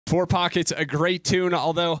Four Pockets, a great tune,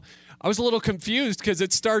 although I was a little confused because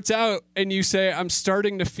it starts out and you say, I'm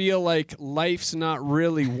starting to feel like life's not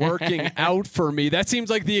really working out for me. That seems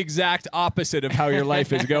like the exact opposite of how your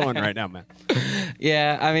life is going right now, man.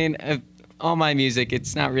 Yeah, I mean, all my music,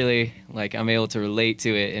 it's not really like I'm able to relate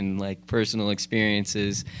to it in like personal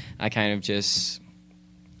experiences. I kind of just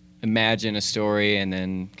imagine a story and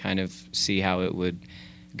then kind of see how it would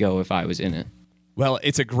go if I was in it. Well,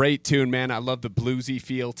 it's a great tune, man. I love the bluesy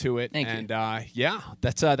feel to it. Thank you. And yeah,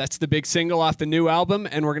 that's the big single off the new album,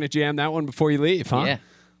 and we're gonna jam that one before you leave, huh? Yeah.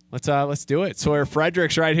 Let's do it. Sawyer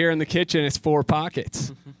Fredericks right here in the kitchen. It's Four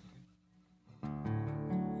Pockets.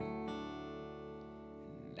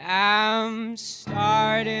 I'm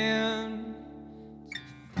starting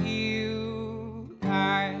to feel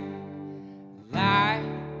like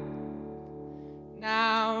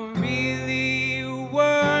now I'm really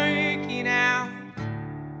working out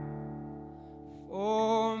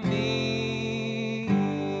for me,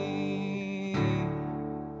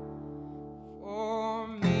 for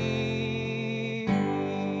me.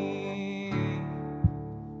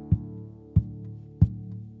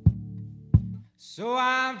 So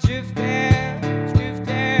I've drifted through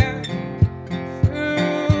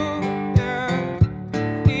the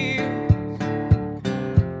fields,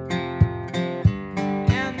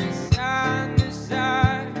 and the sun is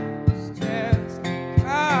just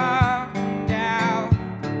come down.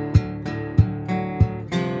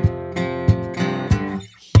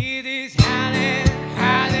 Hear this howling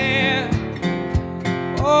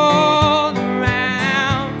all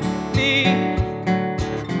around me,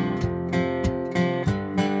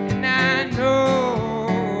 and I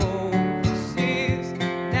know this is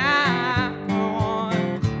not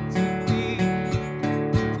going to be.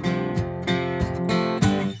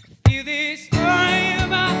 Feel this story of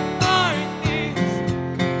my heart, this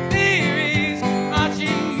fear is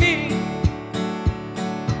watching me.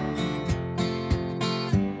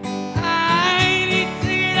 I need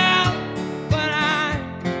to get out, but I'm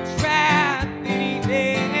trapped beneath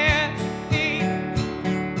it.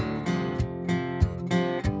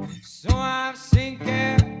 So I'm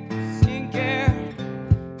sinking to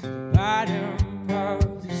the bottom of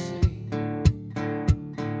the sea.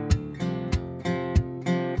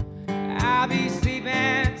 I'll be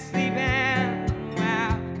sleeping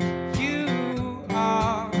while you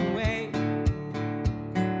are awake.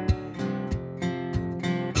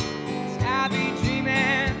 I'll be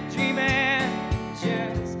dreaming,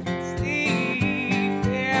 just sleep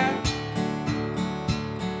there.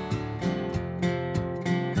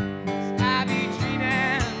 I'll be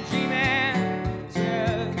dreaming,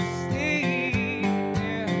 just sleep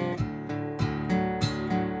there.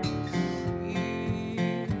 Sleep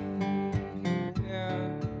there.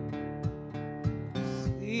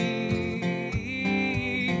 Sleep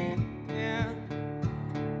there.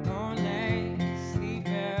 Only sleep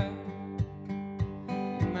there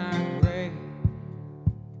in my grave.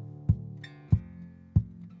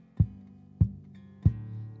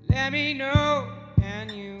 Let me know,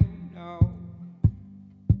 and you know.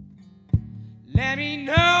 Let me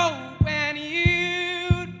know when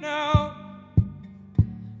you know.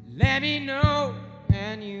 Let me know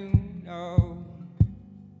when you know.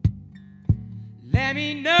 Let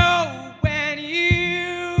me know when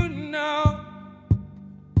you know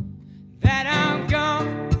that I'm gone.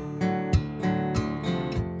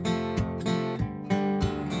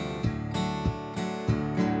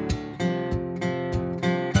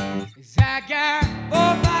 'Cause I got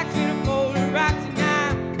 4 blocks in a bowl of rocks, and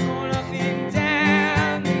I'm going up and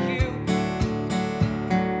down the hill.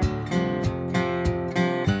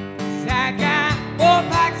 'Cause I got 4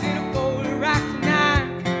 blocks in a bowl of rocks, and I'm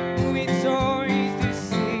moving towards the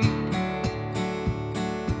sea.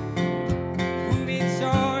 Moving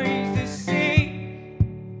towards the sea.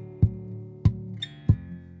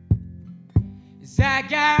 'Cause I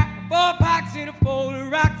got 4 blocks in a bowl of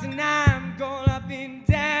rocks, and I'm going up and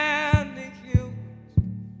down the hills.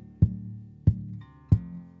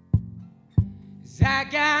 'Cause I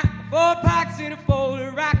got 4 blocks in a bowl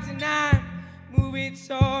of rocks, and I'm moving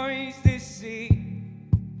towards the sea.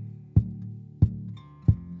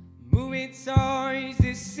 Moving towards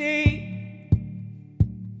the sea.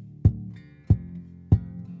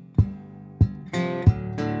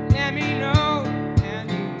 Let me know, and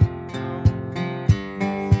you know.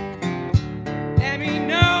 Let me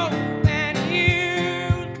know, and you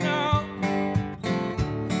know.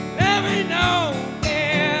 Let me know,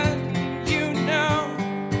 and you know.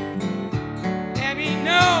 Let me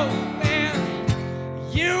know, and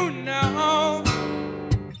you know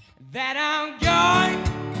that I'm going.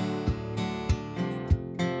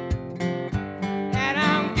 That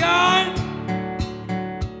I'm going.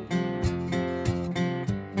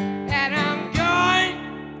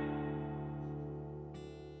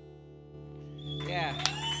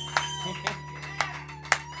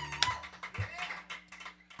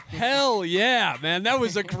 Hell yeah, man. That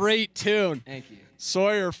was a great tune. Thank you.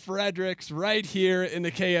 Sawyer Fredericks right here in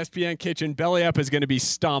the KSPN kitchen. Belly Up is going to be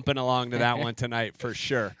stomping along to that one tonight for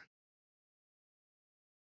sure.